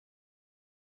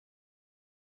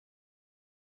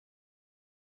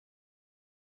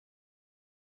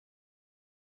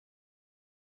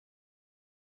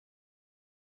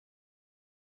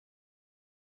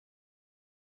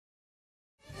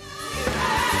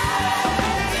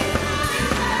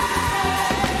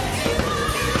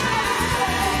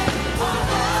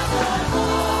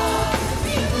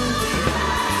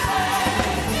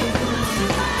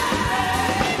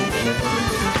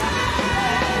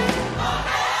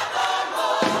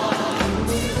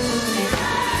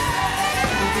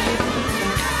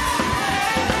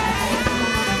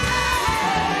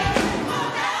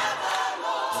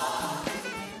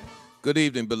Good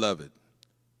evening, beloved.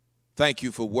 Thank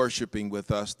you for worshiping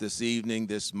with us this evening,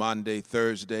 this Maundy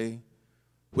Thursday,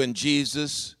 when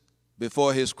Jesus,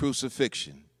 before his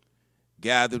crucifixion,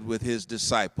 gathered with his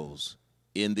disciples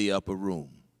in the upper room.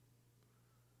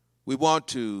 We want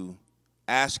to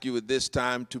ask you at this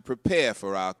time to prepare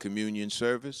for our communion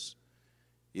service.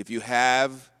 If you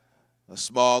have a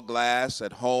small glass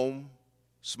at home,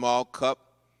 small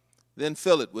cup, then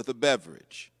fill it with a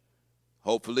beverage.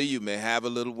 Hopefully you may have a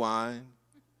little wine,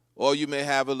 or you may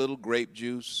have a little grape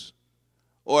juice,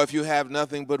 or if you have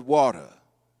nothing but water,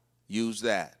 use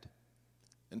that.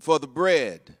 And for the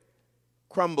bread,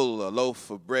 crumble a loaf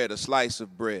of bread, a slice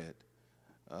of bread.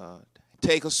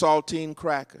 Take a saltine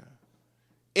cracker,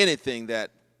 anything that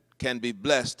can be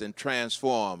blessed and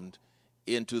transformed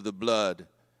into the blood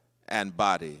and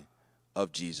body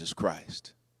of Jesus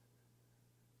Christ.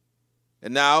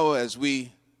 And now, as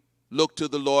we look to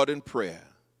the Lord in prayer,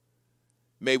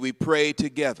 may we pray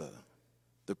together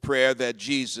the prayer that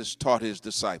Jesus taught his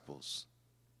disciples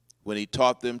when he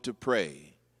taught them to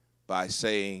pray by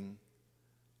saying,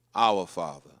 "Our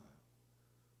Father,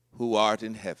 who art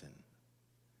in heaven,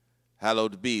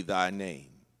 hallowed be thy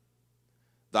name.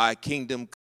 Thy kingdom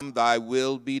come, thy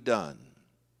will be done,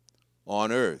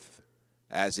 on earth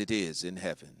as it is in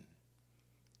heaven.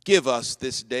 Give us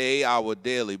this day our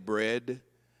daily bread,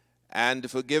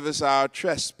 and forgive us our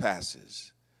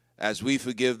trespasses, as we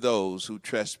forgive those who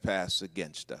trespass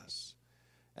against us.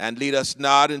 And lead us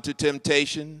not into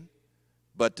temptation,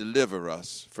 but deliver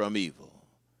us from evil.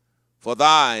 For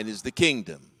thine is the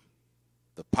kingdom,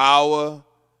 the power,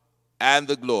 and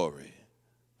the glory,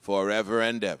 forever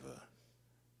and ever.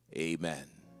 Amen."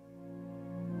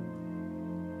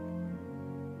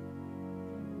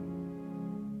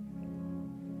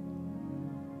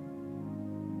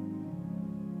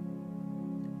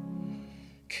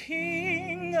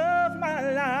 King of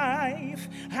my life,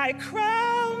 I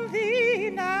crown thee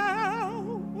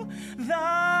now.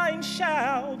 Thine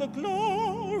shall the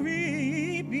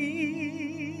glory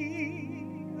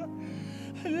be.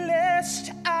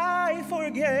 Lest I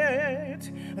forget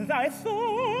thy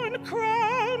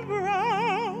thorn-crowned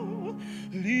brow,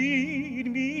 lead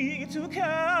me to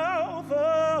Calvary.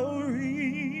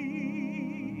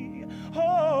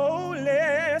 Oh,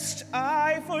 lest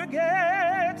I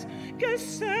forget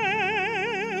Gethsemane,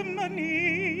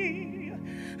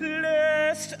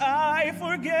 lest I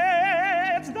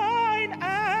forget thine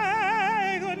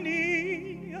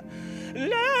agony,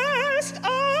 lest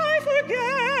I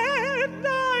forget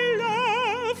thy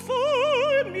love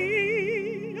for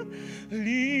me,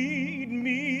 lead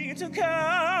me to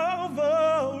Calvary.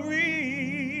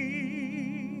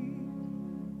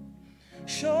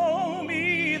 Show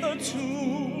me the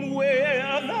tomb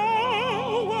where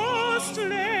thou wast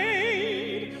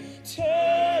laid,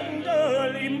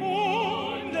 tenderly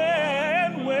mourned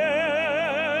and wept.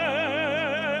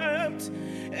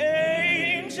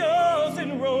 Angels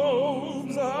in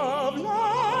robes of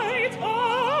light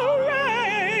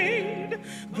arrayed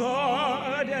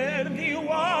guarded thee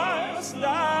whilst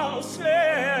thou slept.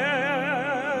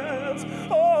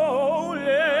 Oh,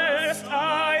 lest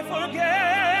I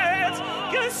forget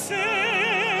Gethsemane,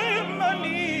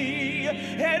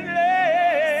 and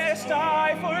lest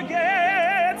I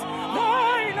forget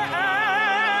thine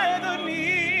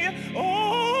agony.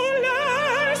 Oh,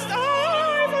 lest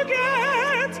I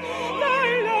forget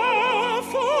thy love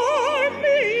for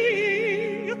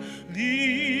me,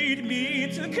 lead me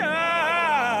to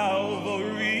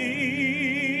Calvary.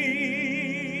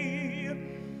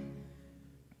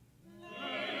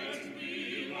 Let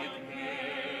me like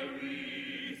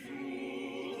Mary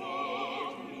through the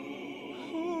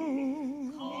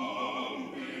gloom,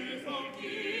 come with a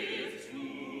gift to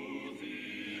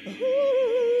thee.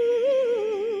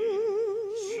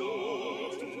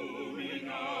 Show to me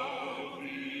now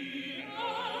the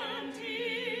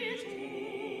empty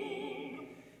tomb.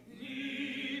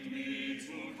 Lead me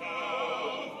to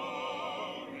Calvary.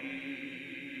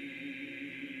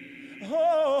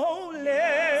 Oh,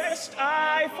 lest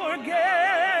I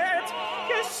forget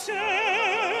Gethsemane,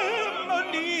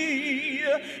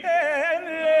 and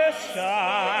lest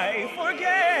I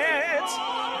forget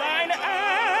thine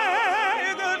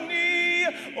agony.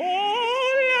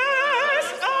 Oh,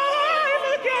 lest I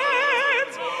forget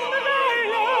thy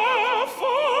love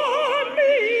for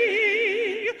me,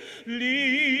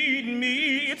 lead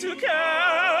me to Calvary.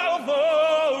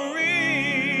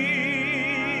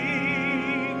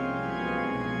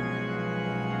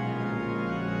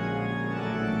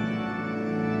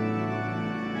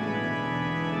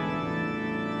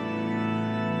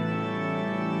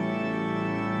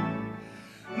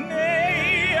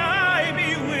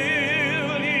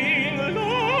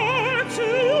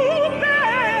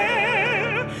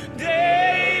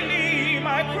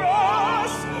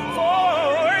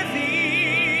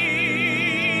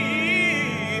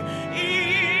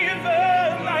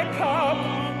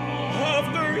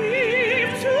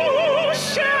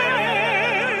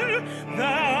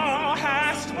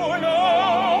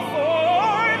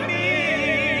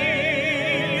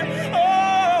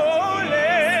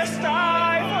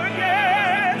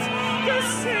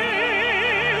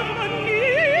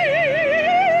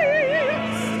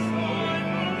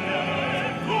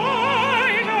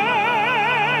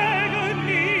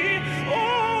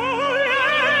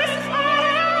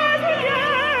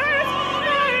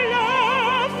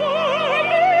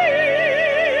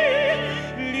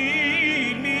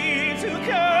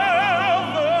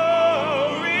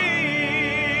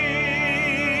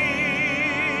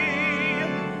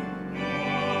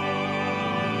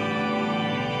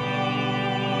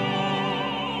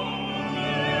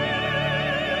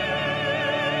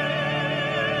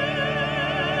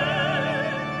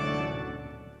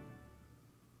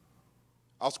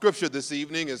 Our scripture this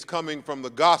evening is coming from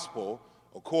the Gospel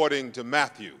according to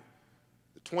Matthew,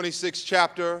 the 26th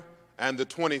chapter and the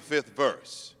 25th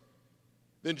verse.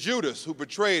 Then Judas, who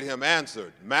betrayed him,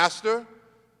 answered, "Master,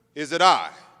 is it I?"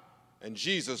 And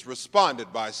Jesus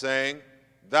responded by saying,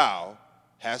 "Thou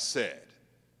hast said."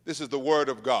 This is the word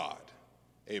of God.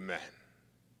 Amen.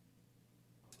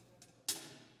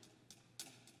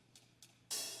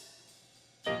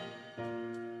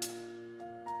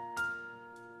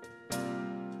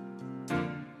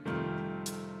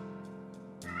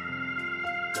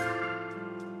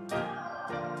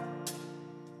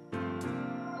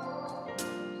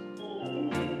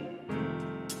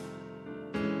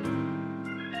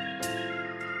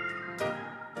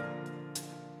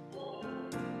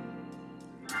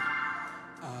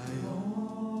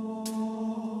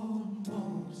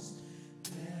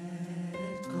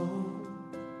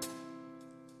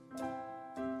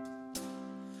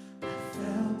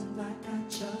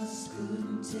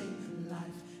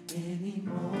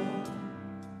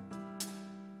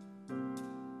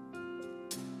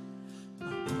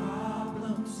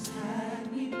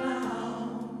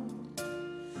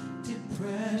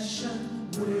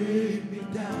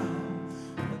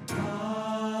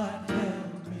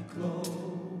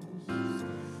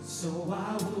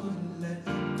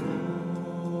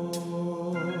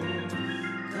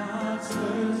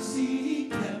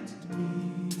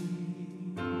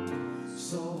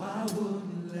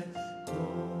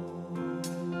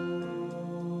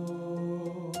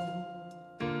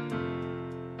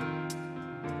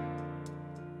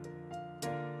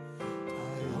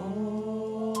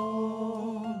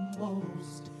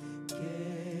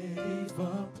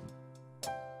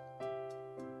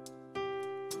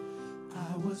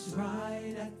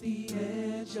 Right at the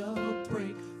edge of a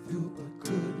breakthrough, but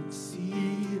couldn't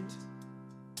see it.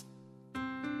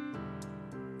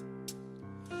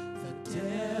 The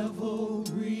devil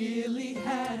really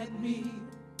had me,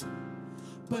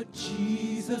 but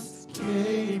Jesus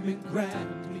came and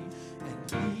grabbed me,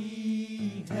 and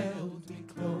he held me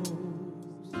close,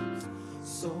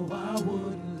 so I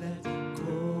wouldn't let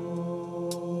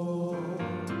go.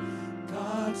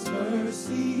 God's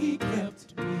mercy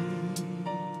kept me,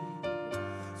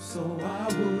 so I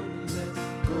wouldn't let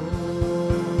go.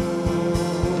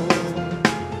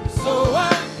 So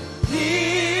I'm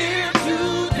here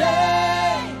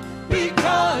today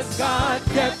because God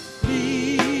kept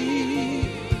me.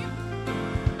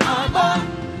 I'm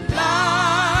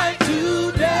alive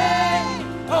today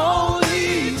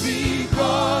only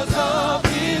because of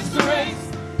His grace.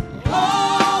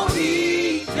 Oh,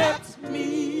 He kept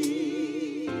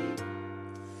me.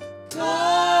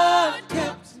 God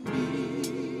kept me.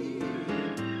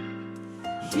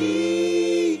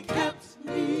 He kept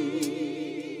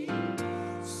me,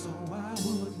 so I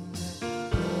wouldn't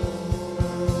let go.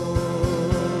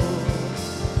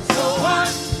 So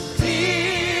I'm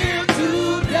here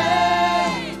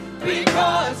today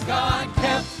because God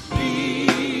kept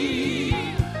me.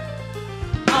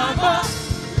 I'm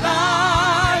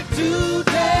alive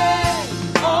today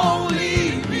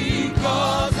only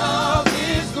because of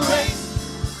His grace.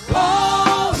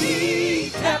 Oh, He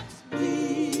kept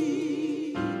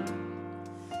me.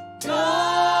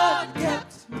 God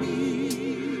kept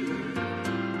me.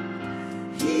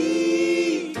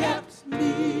 He kept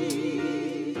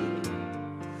me.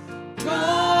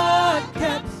 God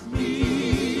kept me.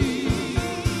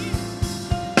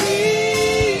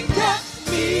 He kept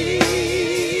me.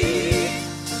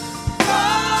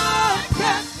 God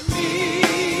kept me.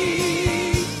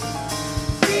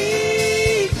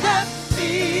 He kept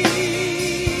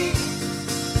me.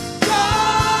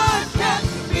 God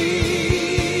kept me.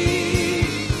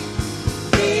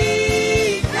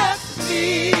 He kept me.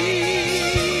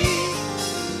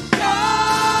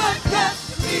 God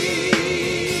kept me.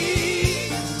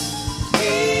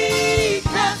 He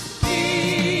kept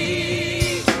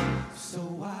me. So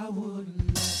I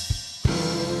wouldn't let go.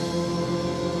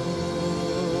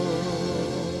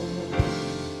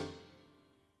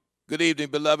 Good evening,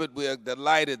 beloved. We are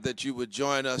delighted that you would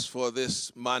join us for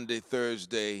this Maundy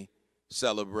Thursday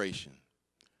celebration.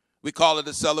 We call it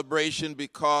a celebration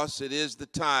because it is the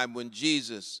time when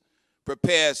Jesus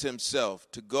prepares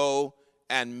himself to go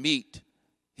and meet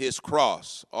his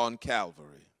cross on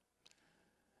Calvary.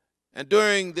 And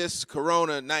during this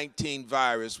Corona-19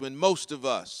 virus, when most of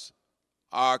us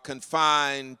are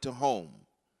confined to home,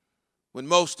 when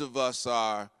most of us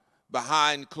are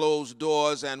behind closed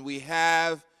doors, and we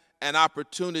have an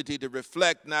opportunity to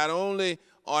reflect not only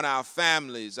on our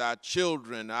families, our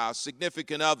children, our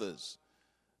significant others,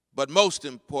 but most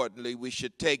importantly, we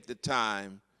should take the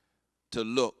time to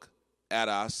look at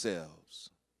ourselves.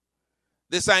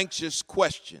 this anxious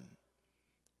question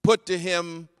put to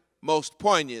him most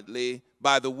poignantly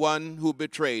by the one who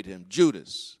betrayed him,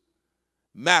 Judas.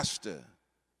 Master,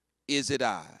 is it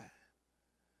I?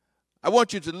 I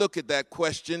want you to look at that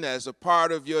question as a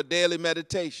part of your daily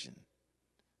meditation.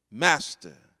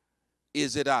 Master,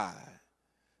 is it I?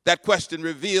 That question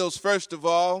reveals, first of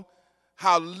all,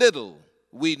 how little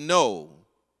we know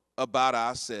about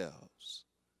ourselves.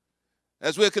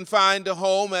 As we're confined to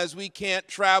home, as we can't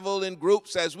travel in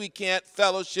groups, as we can't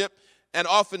fellowship, and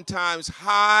oftentimes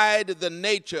hide the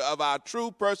nature of our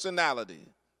true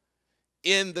personality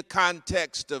in the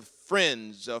context of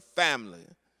friends or family,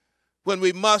 when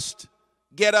we must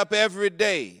get up every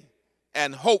day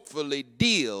and hopefully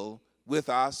deal with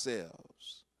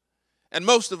ourselves. And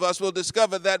most of us will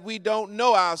discover that we don't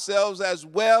know ourselves as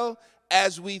well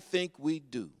as we think we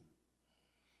do.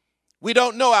 We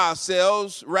don't know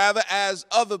ourselves rather as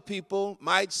other people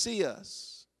might see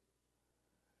us.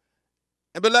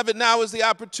 And beloved, now is the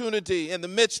opportunity in the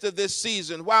midst of this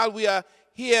season, while we are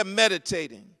here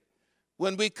meditating,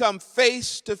 when we come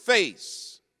face to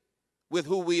face with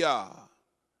who we are.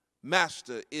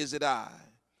 Master, is it I?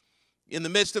 In the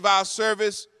midst of our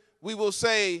service, we will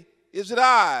say, is it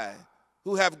I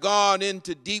who have gone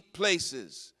into deep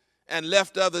places and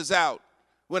left others out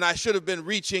when I should have been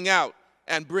reaching out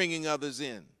and bringing others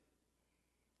in?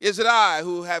 Is it I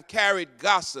who have carried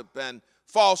gossip and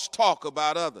false talk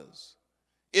about others?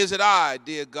 Is it I,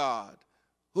 dear God,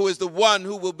 who is the one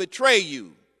who will betray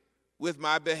you with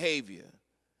my behavior?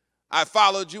 I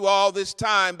followed you all this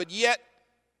time, but yet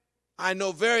I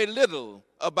know very little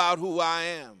about who I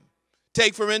am.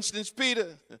 Take, for instance, Peter.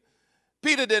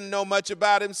 Peter didn't know much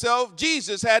about himself.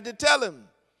 Jesus had to tell him,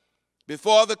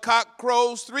 before the cock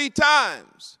crows 3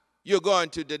 times, you're going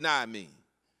to deny me.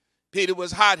 Peter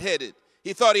was hot-headed.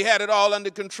 He thought he had it all under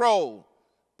control,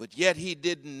 but yet he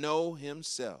didn't know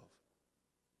himself.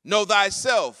 Know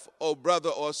thyself, O brother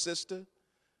or sister.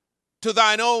 To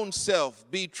thine own self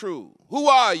be true. Who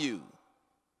are you?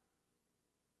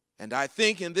 And I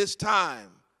think in this time,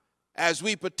 as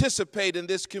we participate in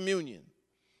this communion,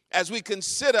 as we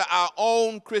consider our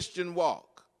own Christian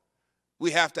walk,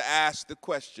 we have to ask the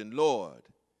question, Lord,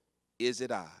 is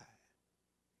it I?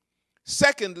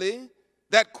 Secondly,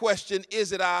 that question,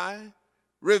 is it I,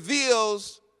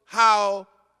 reveals how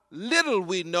little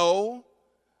we know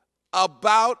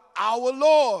about our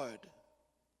Lord.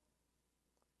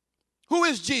 Who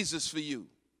is Jesus for you?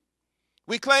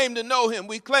 We claim to know him.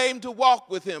 We claim to walk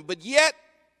with him, but yet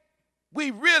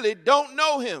we really don't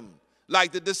know him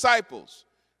like the disciples.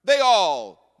 They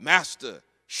all, Master,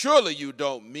 surely you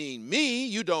don't mean me.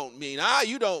 You don't mean I.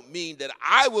 You don't mean that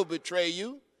I will betray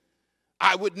you.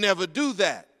 I would never do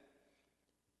that.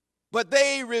 But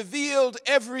they revealed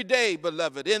every day,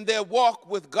 beloved, in their walk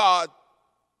with God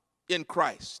in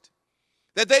Christ,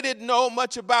 that they didn't know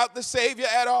much about the Savior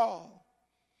at all.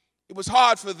 It was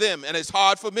hard for them, and it's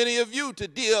hard for many of you to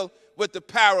deal with the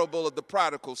parable of the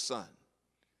prodigal son.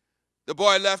 The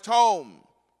boy left home.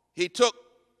 He took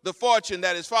the fortune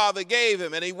that his father gave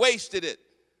him, and he wasted it.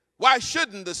 Why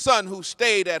shouldn't the son who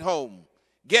stayed at home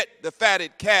get the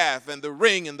fatted calf and the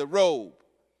ring and the robe?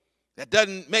 That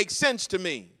doesn't make sense to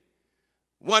me.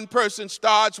 One person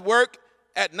starts work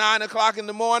at 9 o'clock in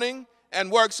the morning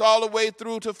and works all the way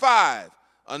through to 5.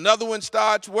 Another one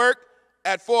starts work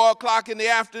at 4 o'clock in the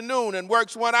afternoon and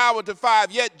works 1 hour to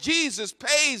 5, yet Jesus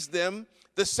pays them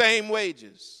the same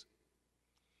wages.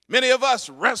 Many of us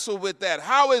wrestle with that.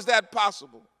 How is that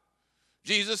possible?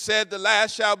 Jesus said, the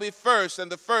last shall be first,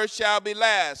 and the first shall be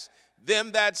last.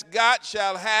 Them that's got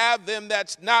shall have, them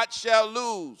that's not shall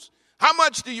lose. How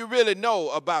much do you really know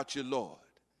about your Lord?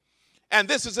 And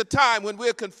this is a time when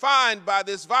we're confined by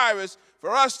this virus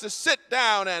for us to sit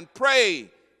down and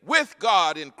pray with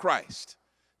God in Christ,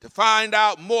 to find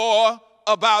out more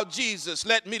about Jesus.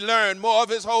 Let me learn more of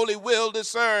his holy will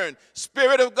discern.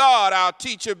 Spirit of God, our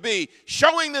teacher be,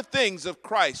 showing the things of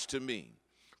Christ to me.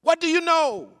 What do you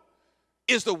know?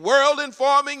 Is the world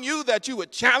informing you that you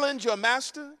would challenge your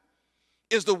master?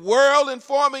 Is the world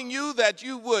informing you that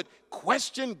you would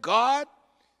question God?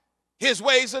 His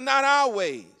ways are not our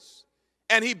ways.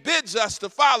 And he bids us to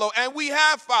follow, and we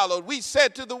have followed. We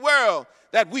said to the world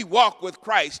that we walk with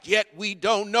Christ, yet we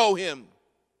don't know him.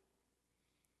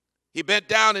 He bent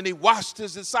down and he washed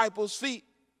his disciples' feet.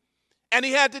 And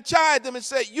he had to chide them and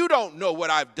say, you don't know what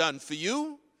I've done for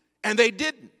you. And they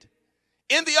didn't.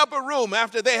 In the upper room,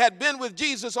 after they had been with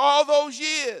Jesus all those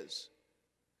years,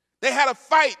 they had a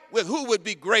fight with who would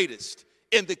be greatest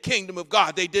in the kingdom of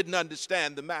God. They didn't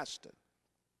understand the master.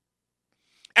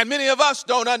 And many of us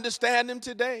don't understand him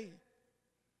today.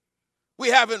 We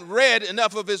haven't read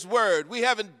enough of his word. We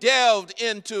haven't delved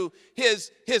into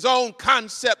his own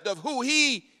concept of who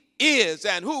he is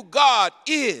and who God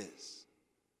is.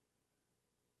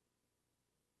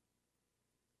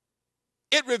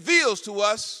 It reveals to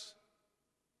us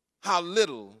how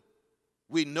little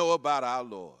we know about our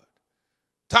Lord.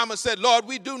 Thomas said, Lord,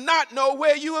 we do not know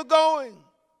where you are going.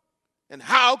 And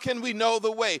how can we know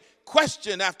the way?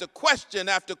 Question after question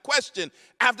after question.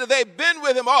 After they've been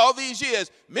with him all these years,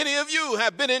 many of you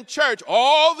have been in church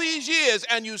all these years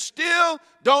and you still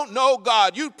don't know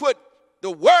God. You put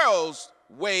the world's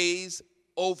ways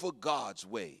over God's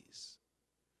ways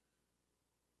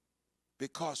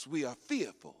because we are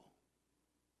fearful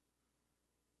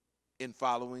in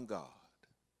following God.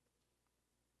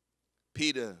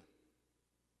 Peter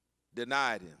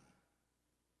denied him.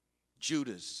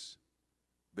 Judas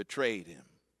betrayed him.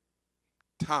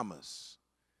 Thomas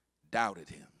doubted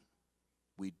him.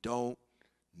 We don't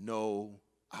know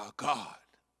our God.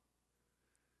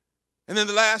 And then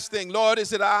the last thing, Lord,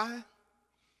 is it I?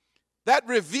 That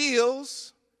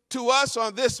reveals to us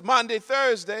on this Maundy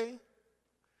Thursday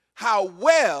how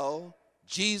well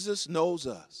Jesus knows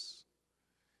us.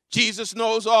 Jesus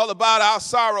knows all about our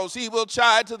sorrows. He will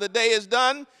chide till the day is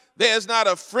done. There's not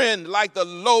a friend like the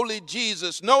lowly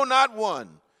Jesus. No, not one.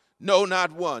 No,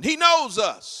 not one. He knows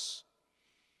us.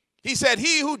 He said,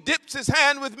 he who dips his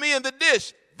hand with me in the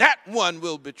dish, that one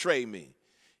will betray me.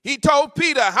 He told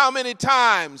Peter how many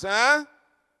times,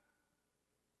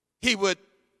 he would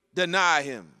deny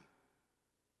him.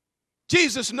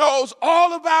 Jesus knows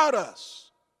all about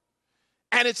us.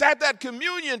 And it's at that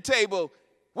communion table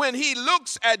when he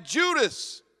looks at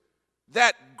Judas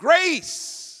that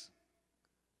grace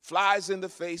flies in the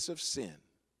face of sin.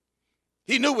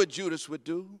 He knew what Judas would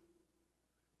do,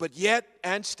 but yet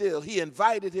and still he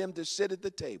invited him to sit at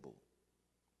the table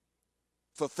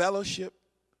for fellowship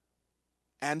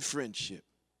and friendship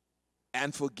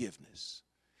and forgiveness.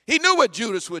 He knew what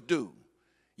Judas would do,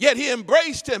 yet he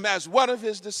embraced him as one of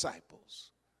his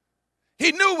disciples.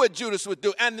 He knew what Judas would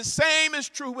do, and the same is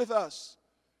true with us.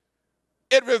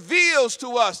 It reveals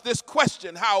to us this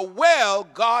question, how well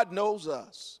God knows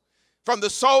us. From the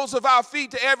soles of our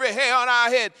feet to every hair on our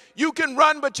head, you can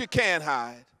run, but you can't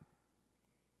hide.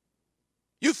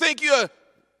 You think you're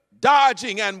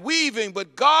dodging and weaving,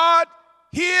 but God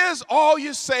hears all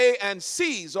you say and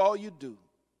sees all you do.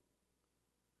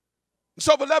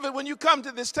 So, beloved, when you come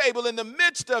to this table in the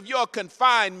midst of your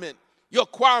confinement, your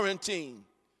quarantine,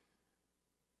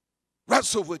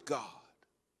 wrestle with God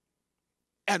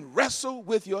and wrestle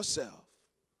with yourself.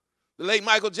 The late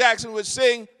Michael Jackson would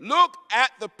sing, look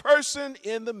at the person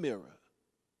in the mirror.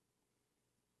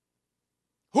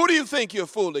 Who do you think you're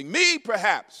fooling? Me,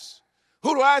 perhaps.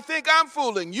 Who do I think I'm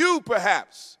fooling? You,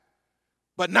 perhaps.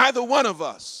 But neither one of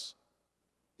us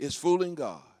is fooling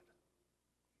God.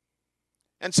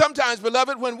 And sometimes,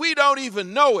 beloved, when we don't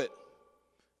even know it,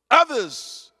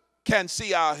 others can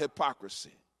see our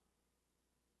hypocrisy.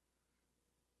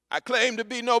 I claim to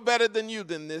be no better than you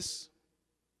than this.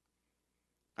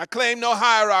 I claim no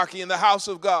hierarchy in the house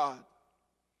of God.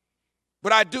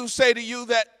 But I do say to you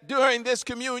that during this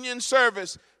communion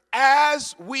service,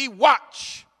 as we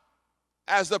watch,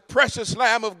 as the precious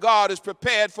Lamb of God is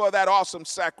prepared for that awesome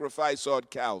sacrifice on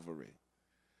Calvary,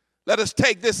 let us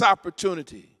take this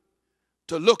opportunity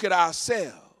to look at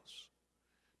ourselves,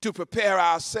 to prepare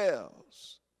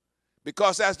ourselves.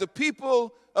 Because as the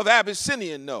people of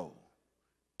Abyssinia know,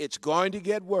 it's going to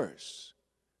get worse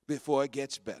before it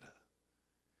gets better.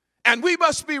 And we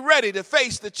must be ready to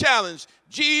face the challenge.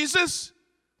 Jesus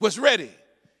was ready.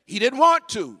 He didn't want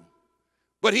to,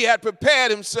 but he had prepared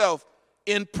himself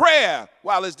in prayer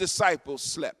while his disciples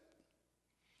slept.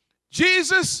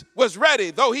 Jesus was ready,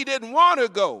 though he didn't want to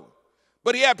go,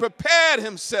 but he had prepared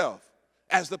himself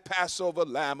as the Passover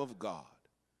Lamb of God.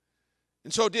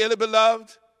 And so, dearly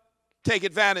beloved, take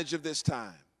advantage of this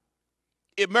time.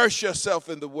 Immerse yourself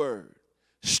in the Word.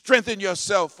 Strengthen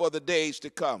yourself for the days to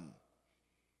come.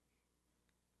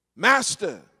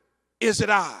 Master, is it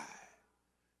I?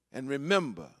 And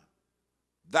remember,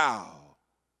 thou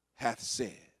hast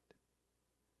said.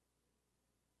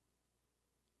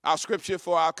 Our scripture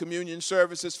for our communion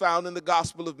service is found in the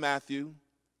Gospel of Matthew,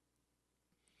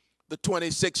 the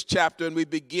 26th chapter, and we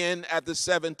begin at the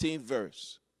 17th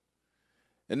verse.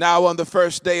 And now on the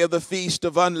first day of the feast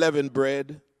of unleavened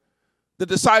bread, the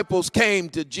disciples came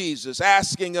to Jesus,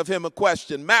 asking of him a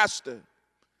question, Master,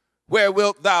 where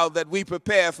wilt thou that we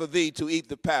prepare for thee to eat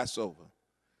the Passover?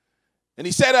 And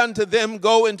he said unto them,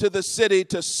 Go into the city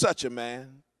to such a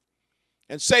man,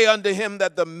 and say unto him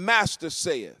that the Master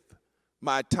saith,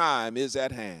 My time is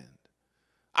at hand.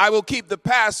 I will keep the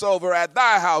Passover at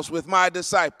thy house with my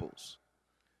disciples.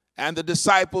 And the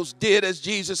disciples did as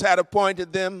Jesus had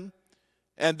appointed them,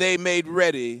 and they made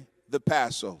ready the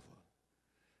Passover.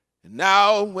 And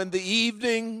now when the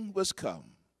evening was come,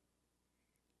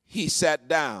 he sat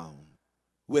down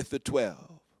with the 12.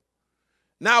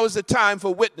 Now is the time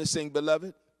for witnessing,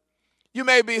 beloved. You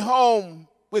may be home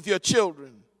with your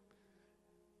children.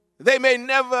 They may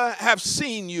never have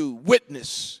seen you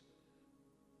witness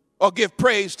or give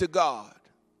praise to God.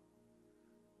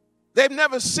 They've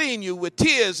never seen you with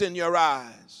tears in your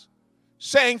eyes,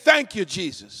 saying, thank you,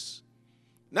 Jesus,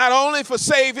 not only for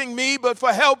saving me, but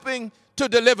for helping to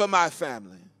deliver my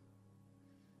family.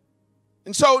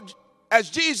 And so, as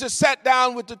Jesus sat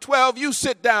down with the 12, you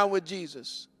sit down with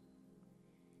Jesus.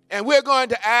 And we're going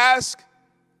to ask,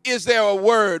 is there a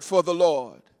word for the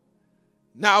Lord?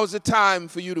 Now is the time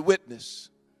for you to witness.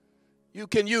 You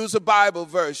can use a Bible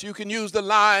verse. You can use the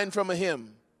line from a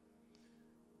hymn.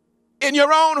 In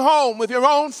your own home, with your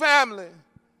own family,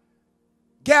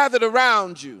 gathered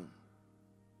around you.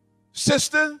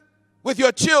 Sister, with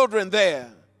your children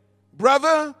there.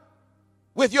 Brother,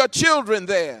 with your children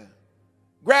there.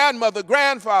 Grandmother,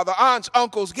 grandfather, aunts,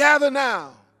 uncles, gather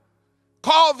now.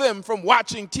 Call them from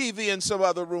watching TV in some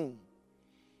other room.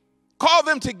 Call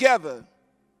them together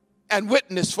and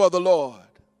witness for the Lord.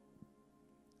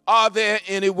 Are there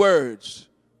any words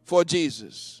for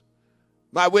Jesus?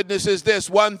 My witness is this: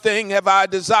 one thing have I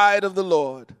desired of the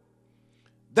Lord,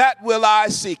 that will I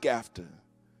seek after,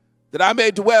 that I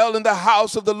may dwell in the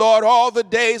house of the Lord all the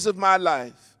days of my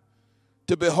life,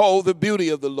 to behold the beauty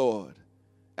of the Lord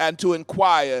and to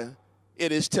inquire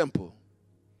in his temple.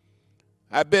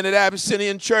 I've been at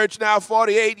Abyssinian Church now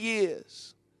 48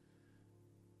 years.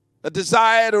 A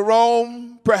desire to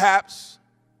roam, perhaps.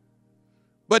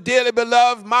 But dearly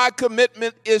beloved, my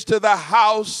commitment is to the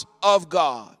house of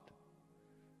God.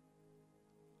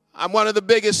 I'm one of the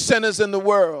biggest sinners in the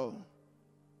world,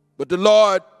 but the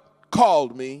Lord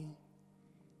called me,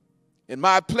 and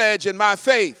my pledge and my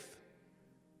faith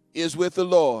is with the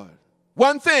Lord.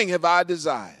 One thing have I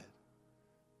desired,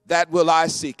 that will I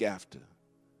seek after,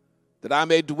 that I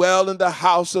may dwell in the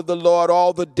house of the Lord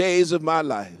all the days of my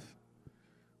life,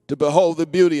 to behold the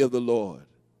beauty of the Lord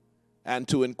and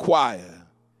to inquire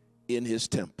in his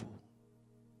temple.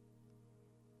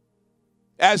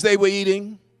 As they were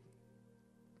eating,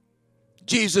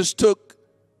 Jesus took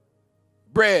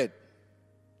bread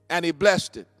and he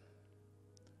blessed it.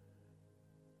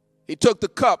 He took the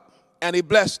cup and he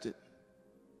blessed it.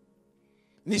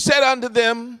 And he said unto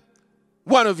them,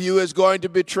 one of you is going to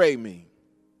betray me.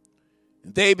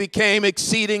 And they became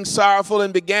exceeding sorrowful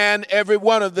and began every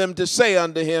one of them to say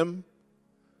unto him,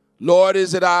 Lord,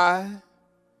 is it I?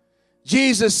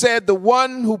 Jesus said, the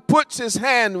one who puts his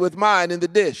hand with mine in the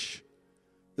dish,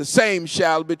 the same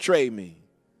shall betray me.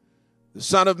 The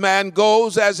Son of Man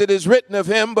goes as it is written of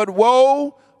him, but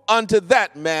woe unto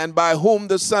that man by whom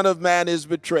the Son of Man is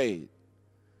betrayed.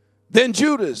 Then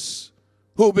Judas,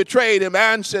 who betrayed him,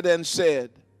 answered and said,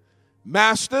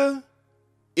 Master,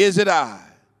 is it I?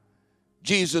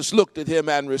 Jesus looked at him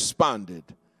and responded,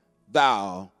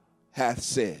 thou hast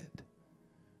said.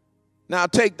 Now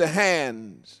take the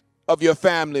hands of your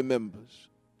family members,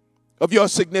 of your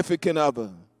significant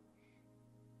other,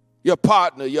 your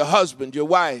partner, your husband, your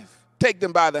wife. Take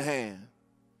them by the hand.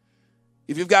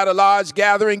 If you've got a large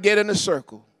gathering, get in a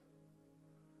circle.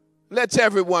 Let's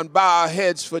everyone bow our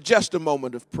heads for just a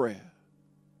moment of prayer.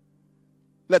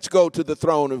 Let's go to the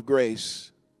throne of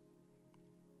grace.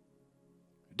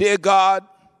 Dear God,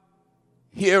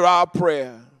 hear our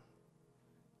prayer.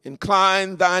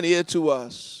 Incline thine ear to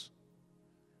us.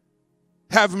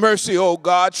 Have mercy, O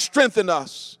God. Strengthen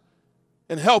us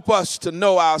and help us to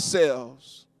know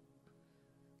ourselves.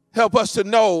 Help us to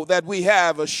know that we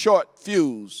have a short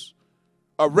fuse,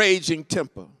 a raging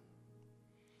temper.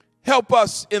 Help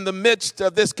us in the midst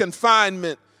of this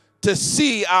confinement to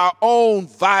see our own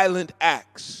violent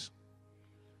acts.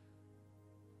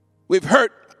 We've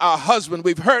hurt our husband,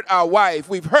 we've hurt our wife,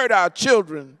 we've hurt our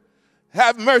children.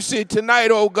 Have mercy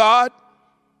tonight, oh God.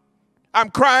 I'm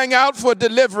crying out for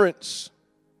deliverance.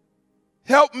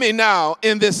 Help me now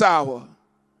in this hour.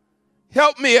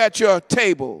 Help me at your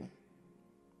table.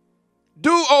 Do,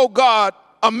 oh God,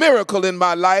 a miracle in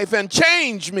my life and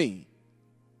change me.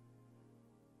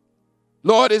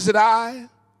 Lord, is it I?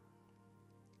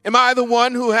 Am I the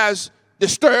one who has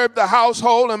disturbed the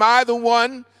household? Am I the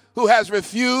one who has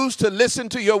refused to listen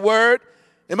to your word?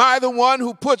 Am I the one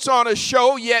who puts on a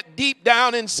show, yet deep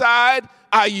down inside,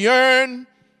 I yearn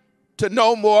to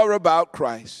know more about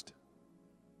Christ?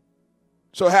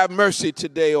 So have mercy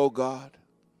today, O God.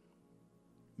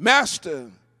 Master,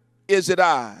 is it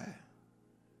I?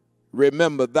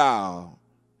 Remember thou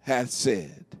hast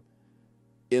said.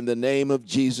 In the name of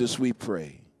Jesus we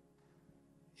pray.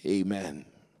 Amen.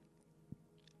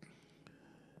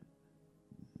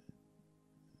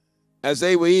 As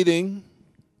they were eating,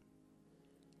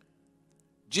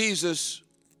 Jesus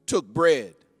took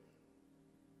bread.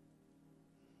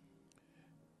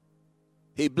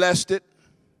 He blessed it,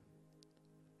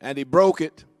 and he broke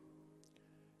it,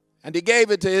 and he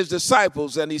gave it to his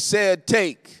disciples, and he said,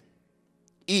 "Take,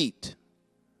 eat,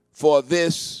 for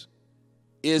this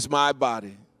is my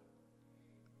body."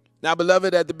 Now,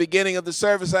 beloved, at the beginning of the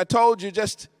service, I told you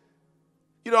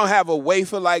you don't have a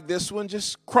wafer like this one,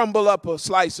 just crumble up a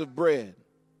slice of bread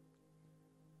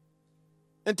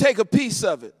and take a piece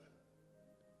of it.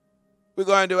 We're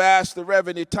going to ask the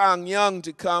Reverend Tong Young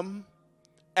to come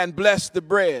and bless the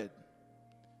bread.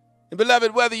 And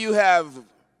beloved, whether you have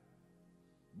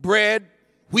bread,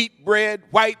 wheat bread,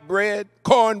 white bread,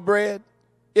 corn bread,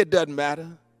 it doesn't matter.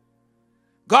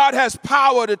 God has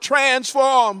power to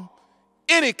transform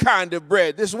any kind of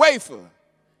bread, this wafer,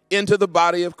 into the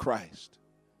body of Christ.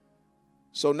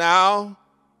 So now,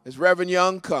 as Reverend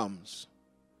Young comes,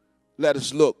 let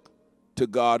us look to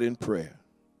God in prayer.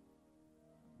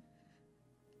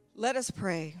 Let us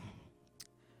pray.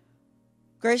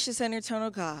 Gracious and eternal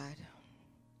God,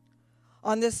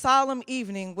 on this solemn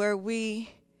evening where we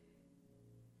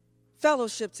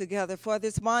fellowship together for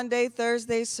this Maundy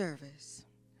Thursday service,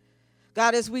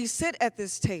 God, as we sit at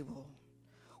this table,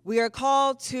 we are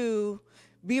called to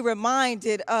be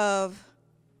reminded of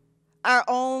our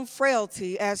own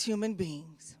frailty as human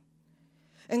beings.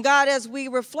 And God, as we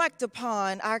reflect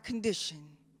upon our condition,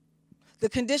 the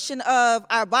condition of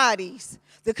our bodies,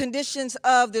 the conditions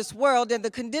of this world, and the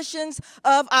conditions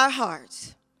of our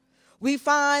hearts, we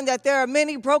find that there are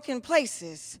many broken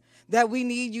places that we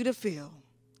need you to fill.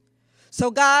 So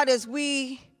God, as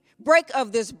we break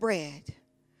of this bread,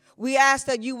 we ask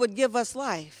that you would give us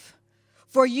life,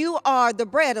 for you are the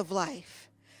bread of life.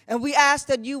 And we ask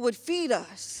that you would feed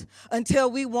us until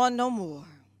we want no more.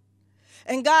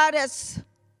 And God, as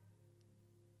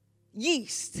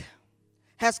yeast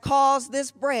has caused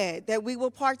this bread that we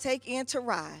will partake in to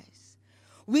rise,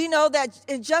 we know that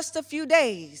in just a few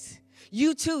days,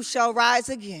 you too shall rise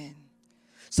again.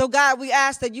 So God, we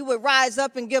ask that you would rise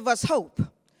up and give us hope,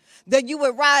 that you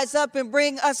would rise up and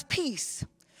bring us peace,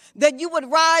 that you would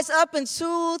rise up and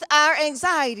soothe our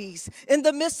anxieties in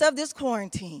the midst of this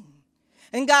quarantine.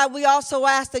 And God, we also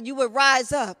ask that you would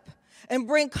rise up and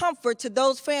bring comfort to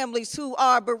those families who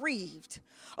are bereaved.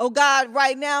 Oh God,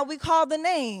 right now we call the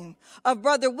name of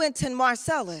Brother Winton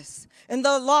Marcellus and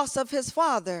the loss of his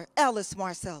father, Ellis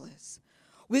Marcellus.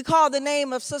 We call the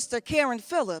name of Sister Karen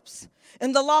Phillips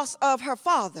and the loss of her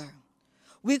father.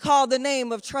 We call the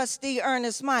name of Trustee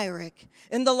Ernest Myrick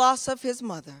and the loss of his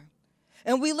mother.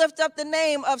 And we lift up the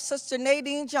name of Sister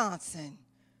Nadine Johnson,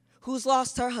 who's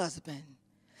lost her husband.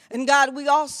 And God, we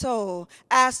also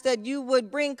ask that you would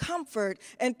bring comfort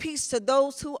and peace to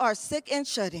those who are sick and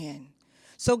shut in.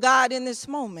 So God, in this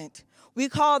moment, we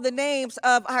call the names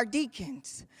of our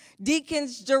deacons,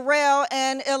 Deacons Jarrell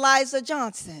and Eliza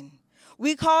Johnson.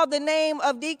 We call the name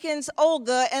of Deacons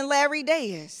Olga and Larry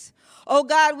Deas. Oh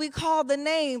God, we call the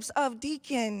names of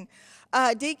Deacons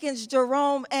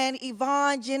Jerome and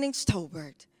Yvonne Jennings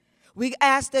Tobert. We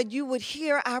ask that you would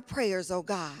hear our prayers, oh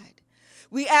God.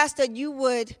 We ask that you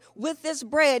would, with this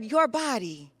bread, your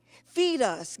body, feed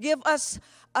us, give us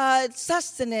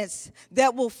sustenance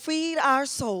that will feed our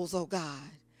souls, oh God.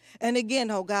 And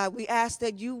again, oh God, we ask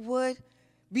that you would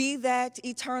be that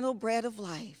eternal bread of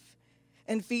life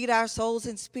and feed our souls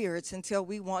and spirits until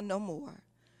we want no more.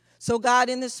 So God,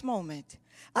 in this moment,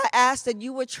 I ask that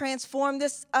you would transform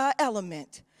this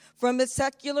element from its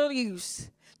secular use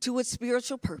to its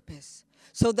spiritual purpose,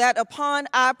 so that upon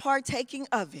our partaking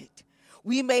of it,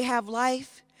 we may have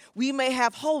life, we may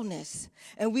have wholeness,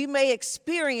 and we may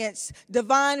experience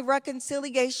divine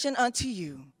reconciliation unto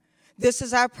you. This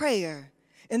is our prayer.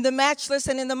 In the matchless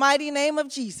and in the mighty name of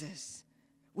Jesus,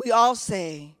 we all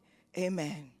say,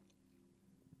 amen.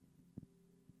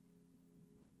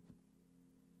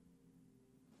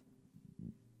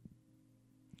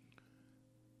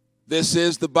 This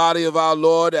is the body of our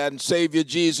Lord and Savior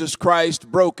Jesus Christ,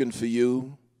 broken for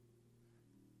you.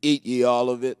 Eat ye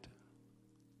all of it.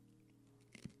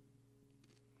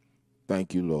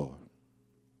 Thank you, Lord.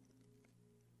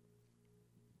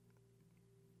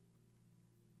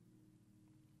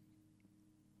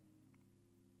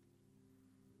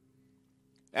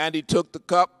 And he took the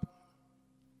cup,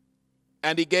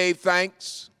 and he gave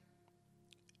thanks,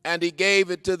 and he gave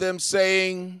it to them,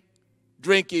 saying,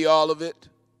 Drink ye all of it,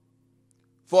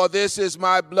 For this is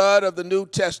my blood of the New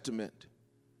Testament,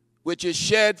 which is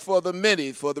shed for the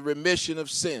many for the remission of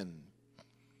sin.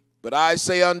 But I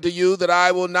say unto you that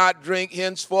I will not drink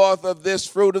henceforth of this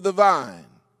fruit of the vine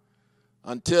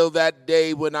until that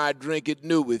day when I drink it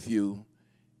new with you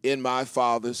in my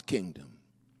Father's kingdom.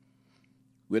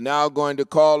 We're now going to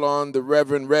call on the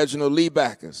Reverend Reginald Lee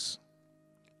Backus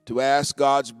to ask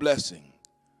God's blessing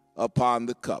upon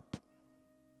the cup.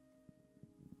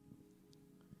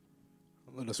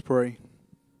 Let us pray.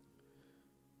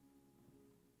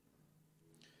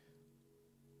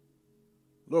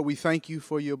 Lord, we thank you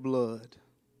for your blood.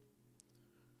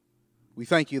 We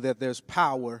thank you that there's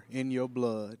power in your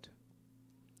blood.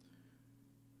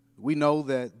 We know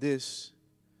that this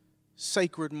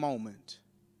sacred moment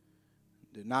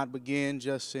did not begin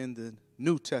just in the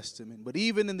New Testament, but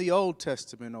even in the Old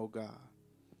Testament, oh God,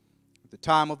 at the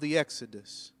time of the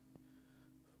Exodus,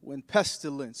 when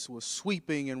pestilence was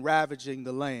sweeping and ravaging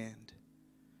the land.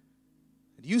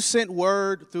 You sent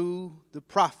word through the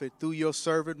prophet, through your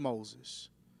servant Moses,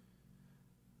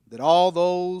 that all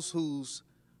those whose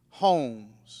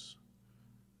homes,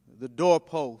 the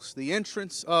doorposts, the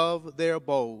entrance of their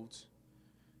abodes,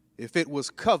 if it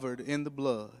was covered in the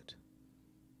blood,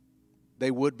 they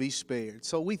would be spared.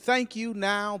 So we thank you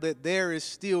now that there is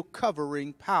still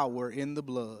covering power in the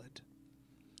blood.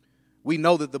 We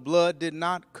know that the blood did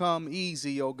not come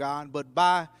easy, oh God, but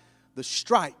by the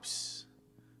stripes,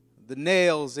 the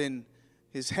nails in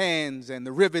his hands and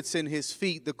the rivets in his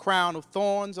feet, the crown of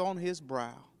thorns on his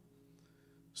brow.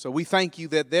 So we thank you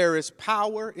that there is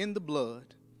power in the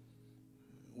blood.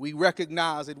 We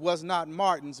recognize it was not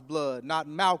Martin's blood, not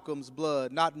Malcolm's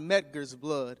blood, not Medgar's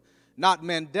blood, not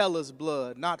Mandela's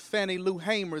blood, not Fannie Lou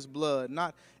Hamer's blood,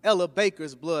 not Ella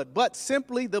Baker's blood, but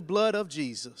simply the blood of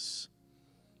Jesus.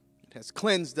 It has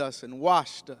cleansed us and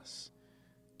washed us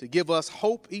to give us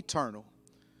hope eternal.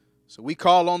 So we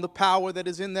call on the power that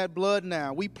is in that blood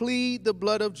now. We plead the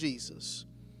blood of Jesus.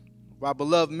 Our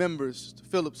beloved members,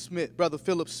 Philip Smith, Brother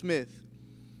Philip Smith.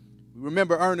 We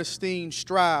remember Ernestine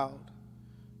Stroud,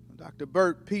 Dr.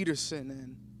 Bert Peterson,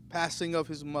 and passing of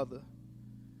his mother.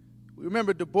 We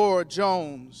remember Deborah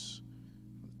Jones,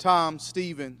 Tom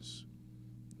Stevens,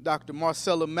 Dr.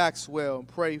 Marcella Maxwell, and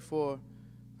pray for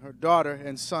her daughter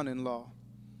and son-in-law.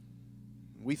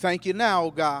 We thank you now,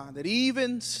 God, that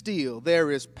even still there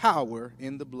is power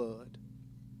in the blood.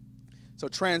 So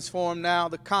transform now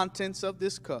the contents of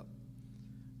this cup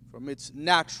from its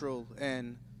natural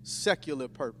and secular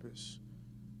purpose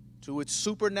to its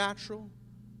supernatural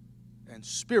and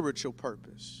spiritual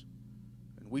purpose.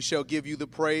 And we shall give you the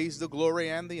praise, the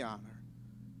glory, and the honor.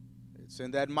 It's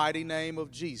in that mighty name of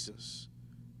Jesus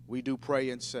we do pray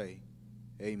and say,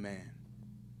 amen.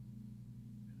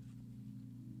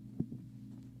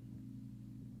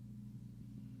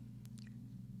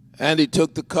 And he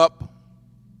took the cup,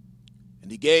 and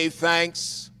he gave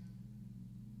thanks,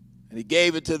 and he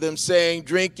gave it to them, saying,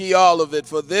 drink ye all of it,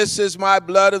 for this is my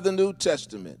blood of the New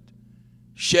Testament,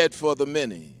 shed for the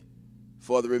many,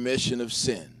 for the remission of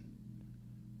sin.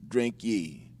 Drink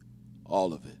ye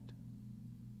all of it.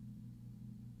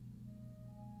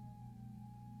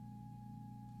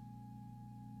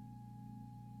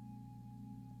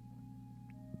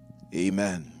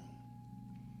 Amen.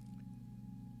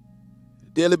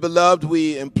 Dearly beloved,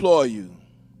 we implore you,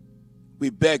 we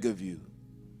beg of you,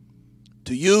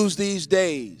 to use these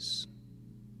days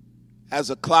as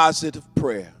a closet of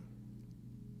prayer,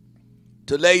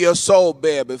 to lay your soul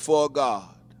bare before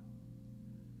God,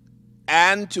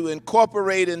 and to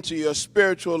incorporate into your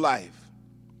spiritual life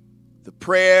the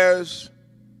prayers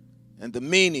and the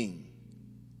meaning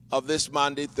of this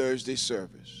Maundy Thursday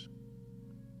service.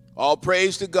 All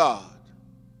praise to God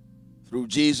through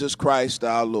Jesus Christ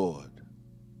our Lord.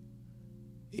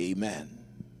 Amen.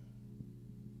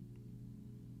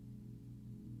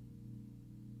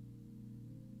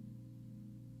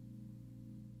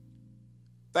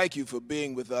 Thank you for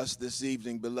being with us this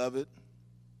evening, beloved.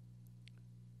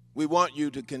 We want you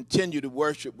to continue to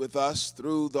worship with us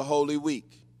through the Holy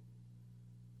Week.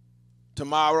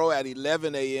 Tomorrow at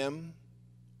 11 a.m.,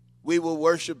 we will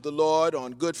worship the Lord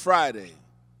on Good Friday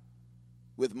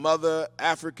with Mother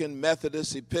African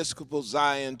Methodist Episcopal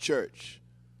Zion Church,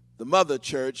 the mother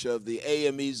church of the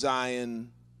AME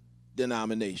Zion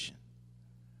denomination.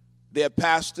 Their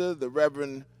pastor, the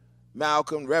Reverend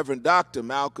Dr.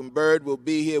 Malcolm Bird, will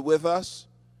be here with us,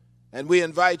 and we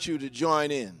invite you to join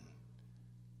in.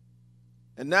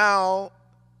 And now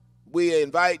we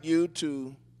invite you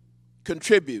to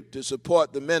contribute to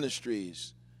support the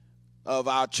ministries of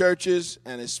our churches,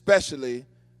 and especially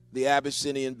the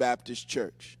Abyssinian Baptist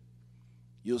Church.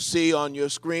 You'll see on your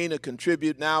screen a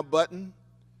Contribute Now button.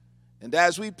 And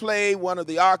as we play one of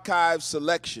the archive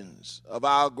selections of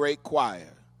our great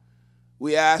choir,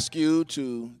 we ask you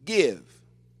to give.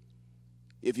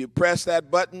 If you press that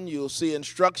button, you'll see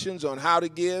instructions on how to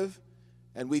give,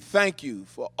 and we thank you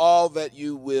for all that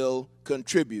you will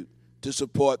contribute to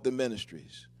support the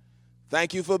ministries.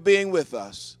 Thank you for being with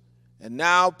us. And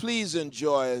now please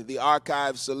enjoy the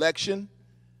archive selection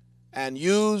and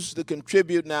use the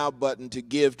Contribute Now button to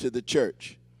give to the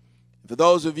church. For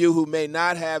those of you who may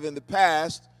not have in the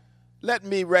past, let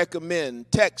me recommend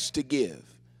text to give.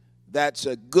 That's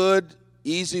a good,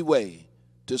 easy way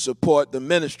to support the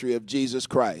ministry of Jesus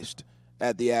Christ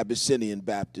at the Abyssinian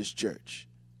Baptist Church.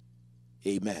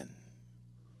 Amen.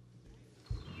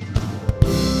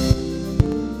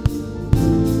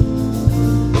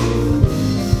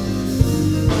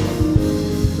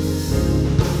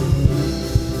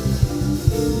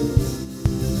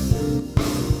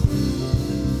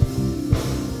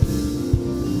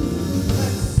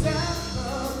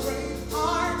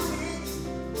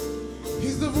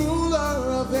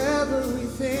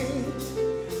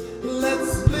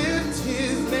 Let's lift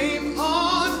his name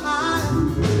on high.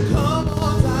 Come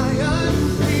on,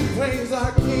 Zion, we praise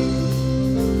our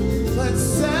King. Let's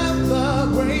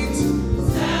celebrate. He's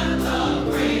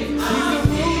the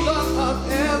ruler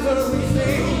of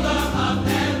everything.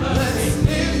 Let's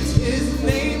lift his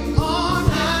name on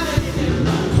high.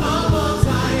 Come on,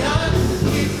 Zion,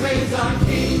 we praise our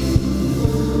King.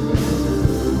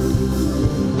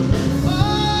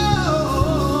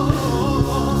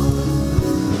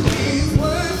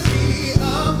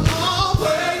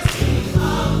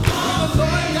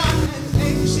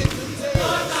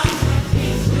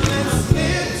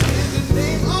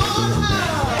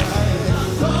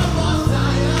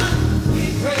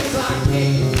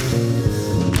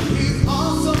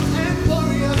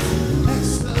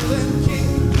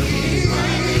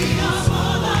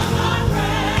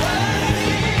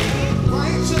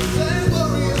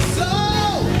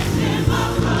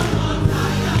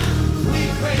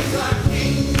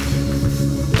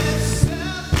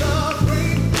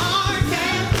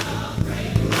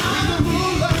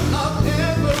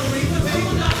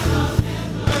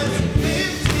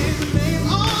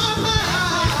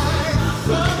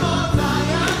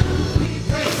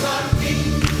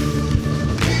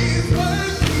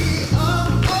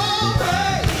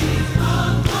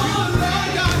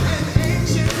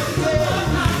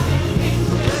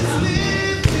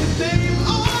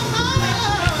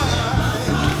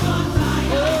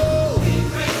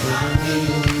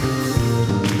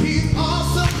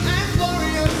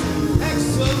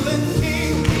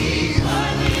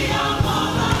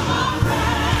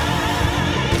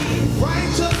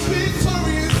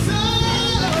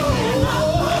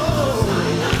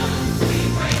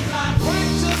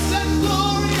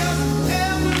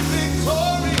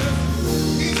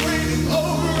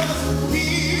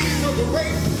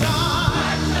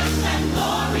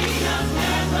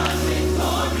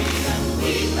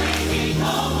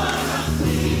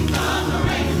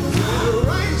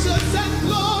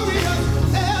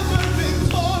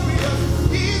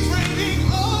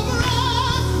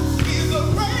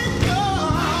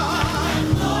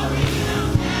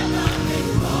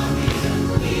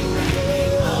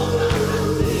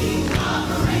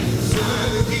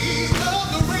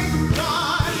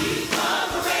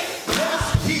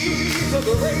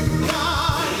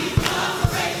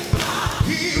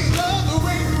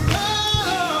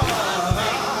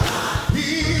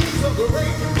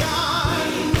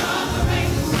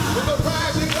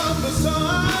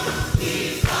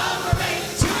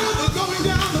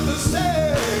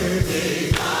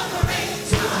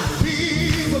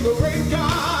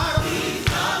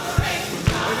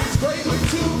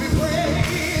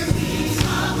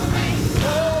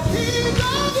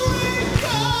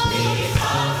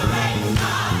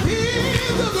 He's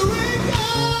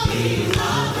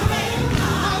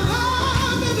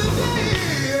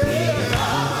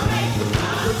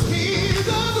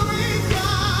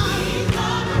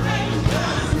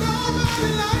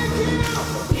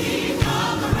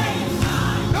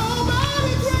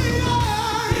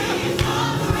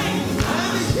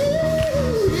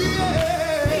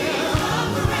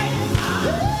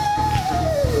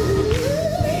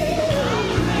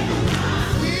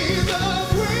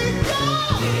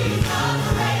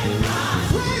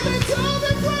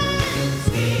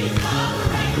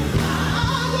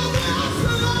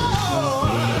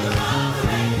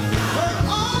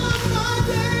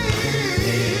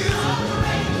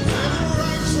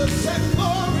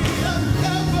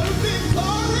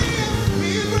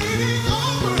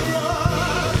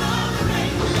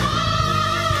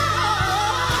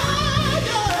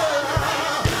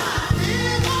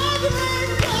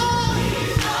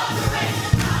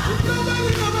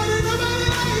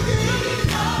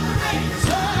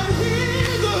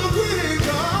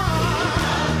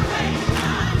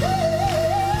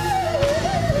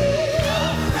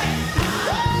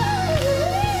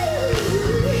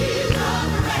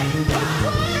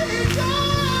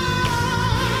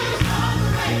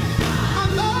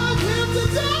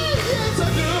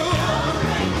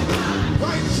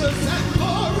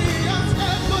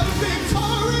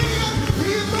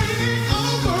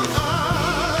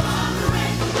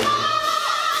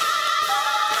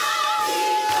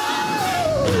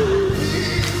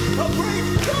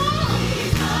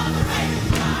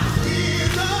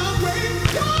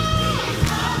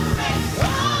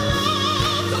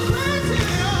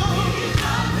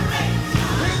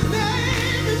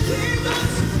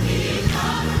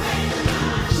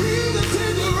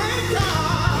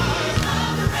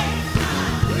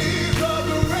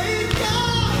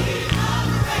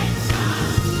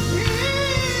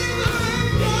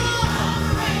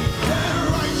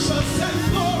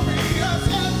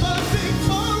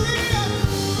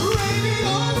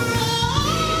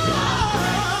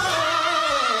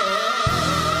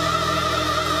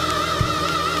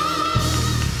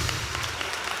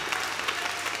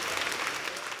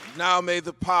Now may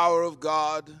the power of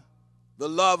God, the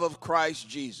love of Christ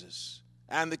Jesus,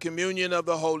 and the communion of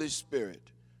the Holy Spirit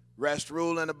rest,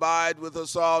 rule, and abide with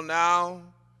us all now,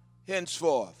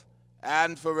 henceforth,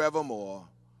 and forevermore,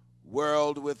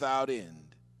 world without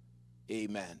end.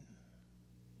 Amen.